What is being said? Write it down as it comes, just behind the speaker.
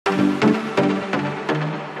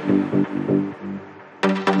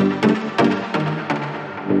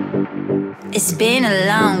It's been a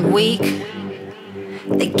long week.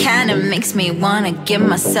 That kinda makes me wanna give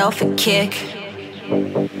myself a kick.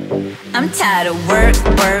 I'm tired of work,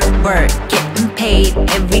 getting paid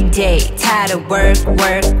every day. Tired of work,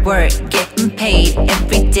 getting paid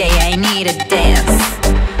every day. I need a dance,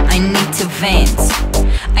 I need to vent,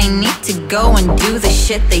 I need to go and do the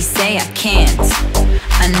shit they say I can't.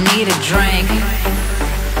 I need a drink,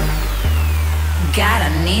 God, I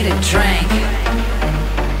need a drink.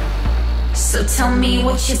 So tell me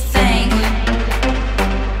what you think.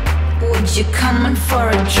 Would you come in for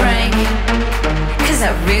a drink? Cause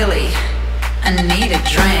I need a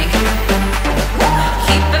drink.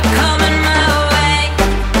 Keep it coming my way.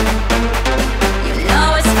 You know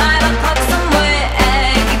it's 5 o'clock somewhere.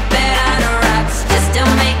 Keep it on the rocks, just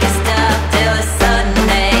don't make it stop till it's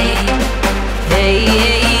Sunday. Hey,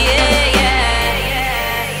 yeah,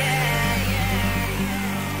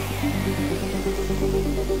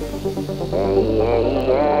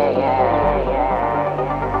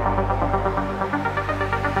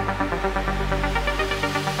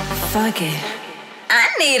 fuck it, I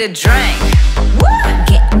need a drink. Woo!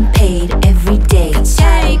 Getting paid every day.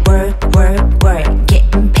 Tired of work,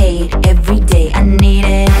 getting paid every day. I need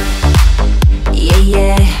it,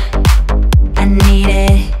 yeah, I need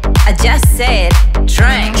it. I just said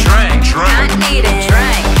drink. I need a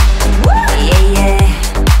drink. Woo! Yeah,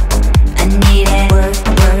 I need it.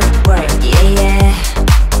 Work, yeah,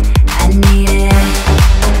 I need it.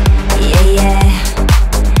 Yeah,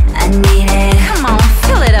 I need it. Come on,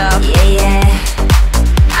 fill it up. Yeah,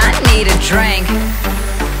 I need a drink.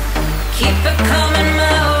 Keep it coming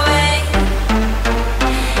my way.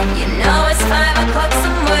 You know it's 5 o'clock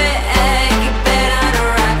somewhere. Keep it on the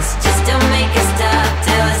rocks, just don't make it stop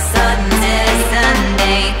till it's Sunday.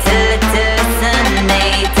 Sunday, till it's Sunday,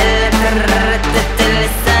 till it's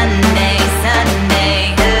Sunday, Sunday,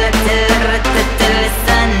 till it's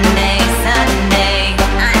Sunday, Sunday.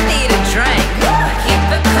 I need a drink. Keep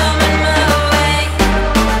it coming my way.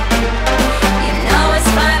 You know it's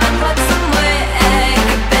 5 o'clock somewhere.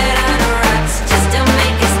 Keep it on the rocks, just don't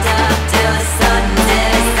make it stop till it's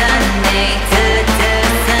Sunday, Sunday, till it's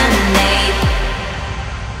Sunday.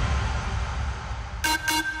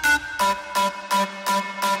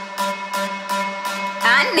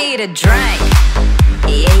 I need a drink.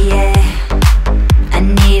 Yeah.